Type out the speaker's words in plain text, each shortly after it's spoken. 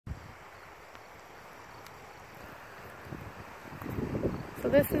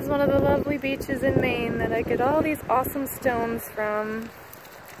this is one of the lovely beaches in Maine that I get all these awesome stones from.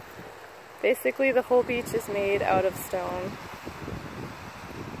 Basically the whole beach is made out of stone.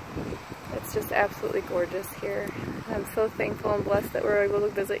 It's just absolutely gorgeous here. I'm so thankful and blessed that we're able to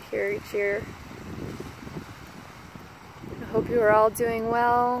visit here each year. I hope you are all doing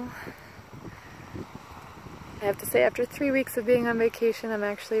well. I have to say, after 3 weeks of being on vacation, I'm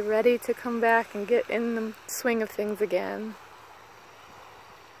actually ready to come back and get in the swing of things again.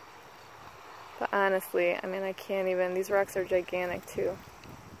 But honestly, I mean, I can't even, these rocks are gigantic too.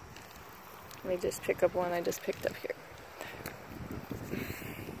 Let me just pick up one I just picked up here.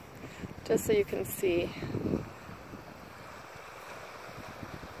 Just so you can see.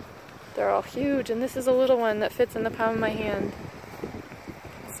 They're all huge, and this is a little one that fits in the palm of my hand.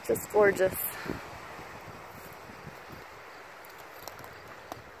 It's just gorgeous.